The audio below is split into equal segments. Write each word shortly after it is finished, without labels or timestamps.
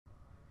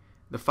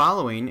The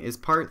following is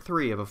part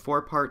 3 of a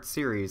 4-part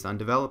series on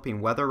developing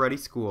weather-ready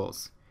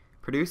schools,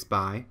 produced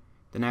by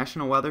the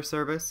National Weather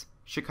Service,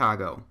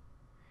 Chicago.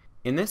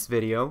 In this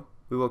video,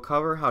 we will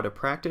cover how to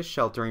practice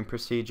sheltering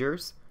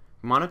procedures,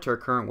 monitor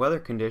current weather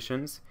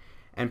conditions,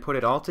 and put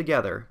it all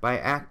together by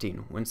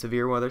acting when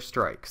severe weather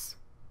strikes.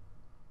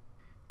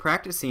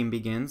 Practicing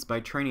begins by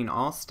training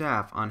all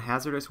staff on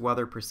hazardous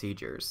weather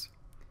procedures.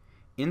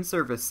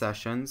 In-service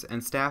sessions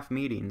and staff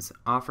meetings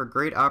offer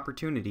great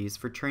opportunities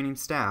for training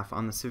staff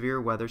on the severe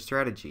weather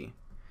strategy.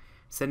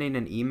 Sending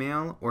an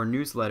email or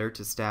newsletter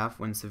to staff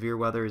when severe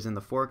weather is in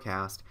the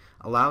forecast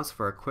allows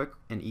for a quick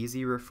and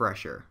easy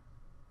refresher.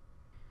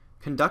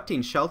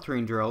 Conducting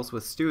sheltering drills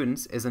with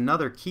students is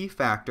another key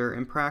factor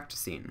in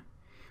practicing.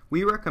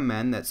 We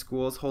recommend that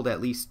schools hold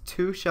at least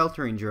 2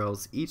 sheltering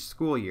drills each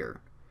school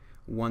year,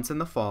 once in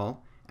the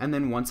fall and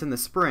then once in the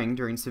spring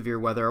during Severe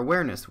Weather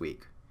Awareness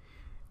Week.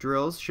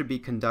 Drills should be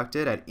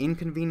conducted at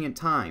inconvenient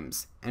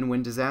times and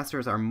when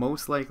disasters are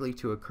most likely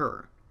to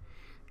occur.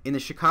 In the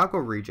Chicago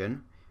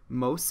region,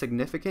 most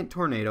significant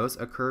tornadoes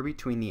occur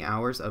between the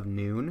hours of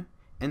noon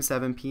and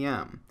 7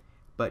 p.m.,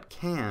 but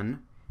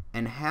can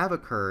and have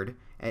occurred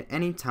at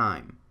any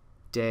time,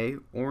 day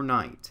or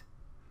night.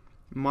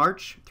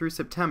 March through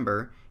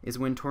September is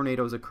when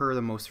tornadoes occur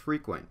the most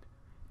frequent,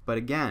 but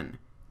again,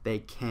 they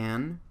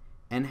can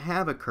and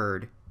have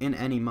occurred in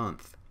any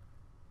month.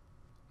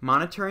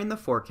 Monitoring the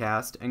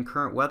forecast and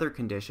current weather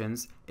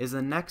conditions is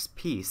the next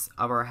piece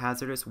of our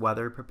hazardous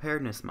weather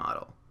preparedness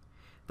model.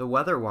 The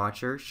weather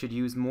watcher should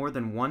use more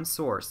than one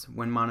source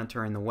when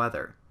monitoring the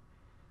weather.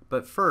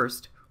 But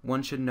first,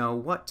 one should know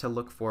what to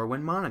look for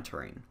when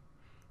monitoring.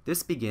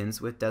 This begins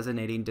with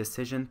designating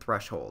decision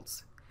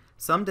thresholds.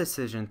 Some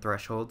decision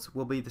thresholds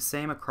will be the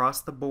same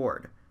across the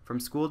board, from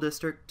school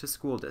district to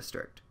school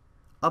district.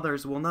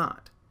 Others will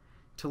not.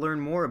 To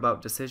learn more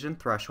about decision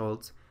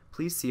thresholds,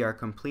 please see our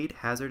complete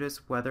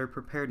Hazardous Weather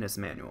Preparedness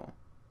Manual.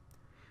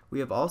 We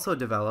have also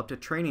developed a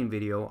training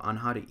video on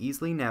how to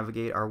easily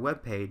navigate our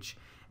webpage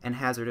and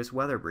hazardous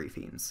weather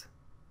briefings.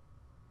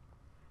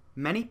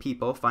 Many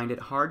people find it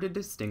hard to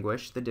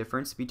distinguish the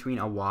difference between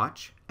a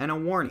watch and a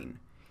warning.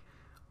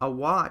 A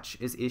watch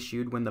is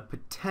issued when the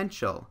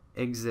potential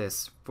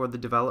exists for the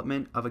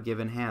development of a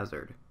given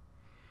hazard.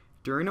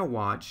 During a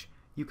watch,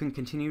 you can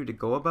continue to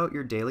go about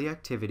your daily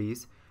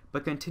activities,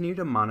 but continue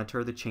to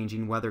monitor the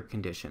changing weather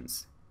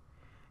conditions.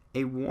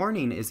 A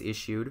warning is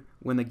issued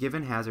when the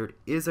given hazard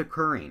is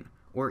occurring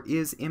or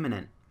is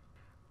imminent.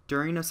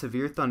 During a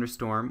severe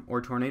thunderstorm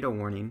or tornado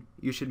warning,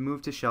 you should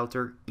move to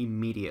shelter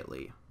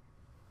immediately.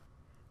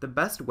 The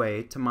best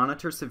way to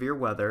monitor severe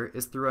weather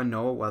is through a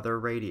NOAA weather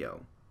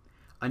radio.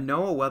 A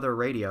NOAA weather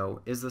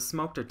radio is the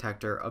smoke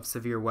detector of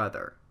severe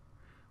weather.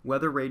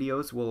 Weather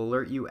radios will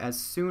alert you as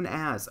soon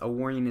as a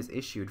warning is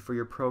issued for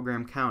your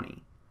program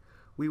county.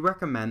 We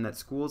recommend that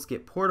schools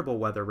get portable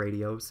weather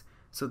radios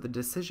so the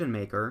decision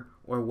maker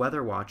or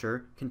weather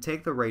watcher can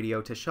take the radio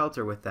to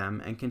shelter with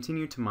them and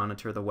continue to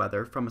monitor the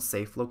weather from a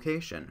safe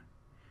location.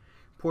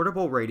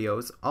 Portable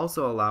radios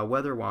also allow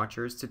weather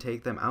watchers to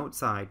take them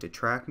outside to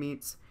track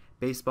meets,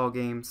 baseball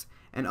games,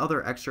 and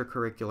other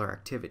extracurricular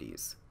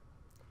activities.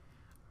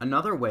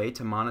 Another way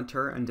to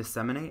monitor and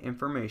disseminate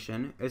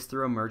information is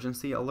through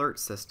emergency alert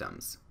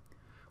systems.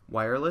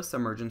 Wireless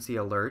emergency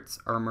alerts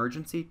are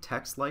emergency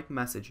text-like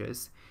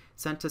messages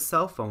sent to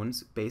cell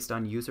phones based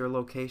on user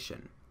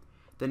location.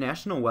 The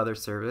National Weather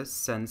Service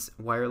sends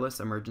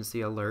wireless emergency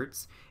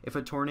alerts if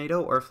a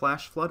tornado or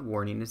flash flood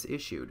warning is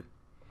issued.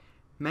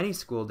 Many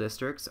school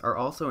districts are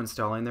also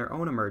installing their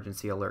own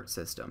emergency alert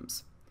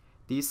systems.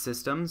 These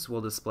systems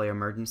will display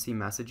emergency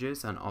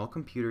messages on all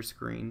computer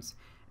screens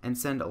and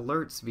send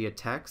alerts via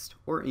text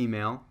or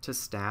email to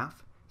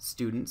staff,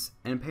 students,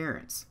 and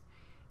parents.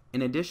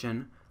 In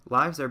addition,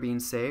 lives are being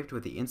saved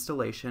with the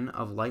installation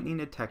of lightning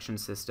detection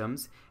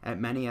systems at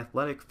many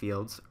athletic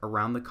fields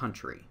around the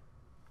country.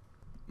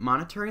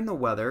 Monitoring the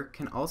weather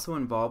can also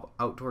involve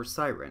outdoor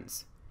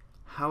sirens.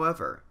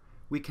 However,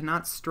 we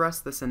cannot stress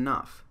this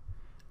enough.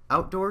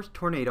 Outdoor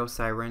tornado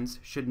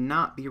sirens should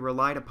not be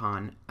relied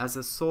upon as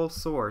the sole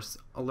source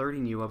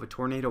alerting you of a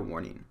tornado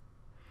warning.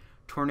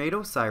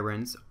 Tornado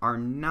sirens are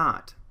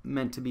not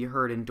meant to be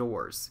heard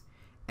indoors,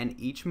 and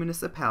each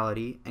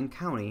municipality and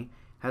county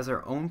has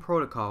their own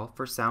protocol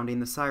for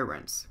sounding the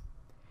sirens.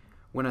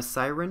 When a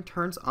siren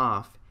turns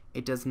off,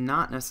 it does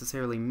not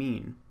necessarily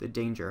mean the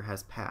danger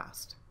has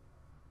passed.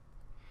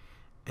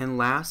 And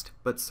last,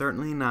 but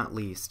certainly not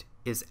least,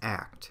 is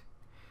ACT.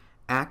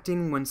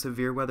 Acting when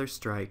severe weather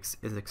strikes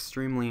is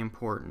extremely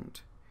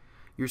important.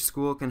 Your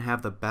school can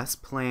have the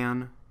best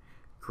plan,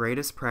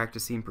 greatest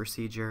practicing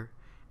procedure,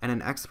 and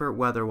an expert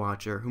weather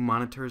watcher who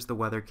monitors the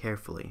weather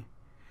carefully.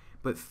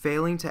 But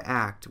failing to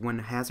act when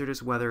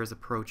hazardous weather is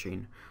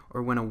approaching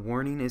or when a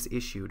warning is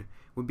issued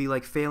would be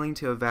like failing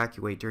to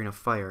evacuate during a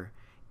fire,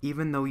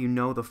 even though you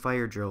know the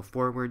fire drill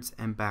forwards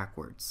and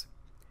backwards.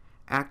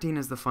 Acting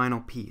is the final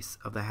piece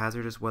of the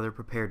hazardous weather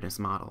preparedness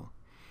model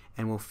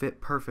and will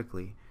fit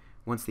perfectly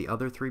once the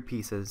other 3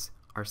 pieces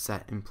are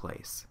set in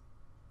place.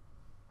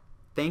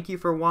 Thank you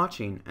for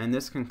watching, and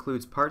this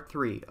concludes Part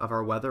 3 of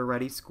our Weather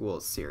Ready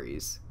Schools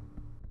series.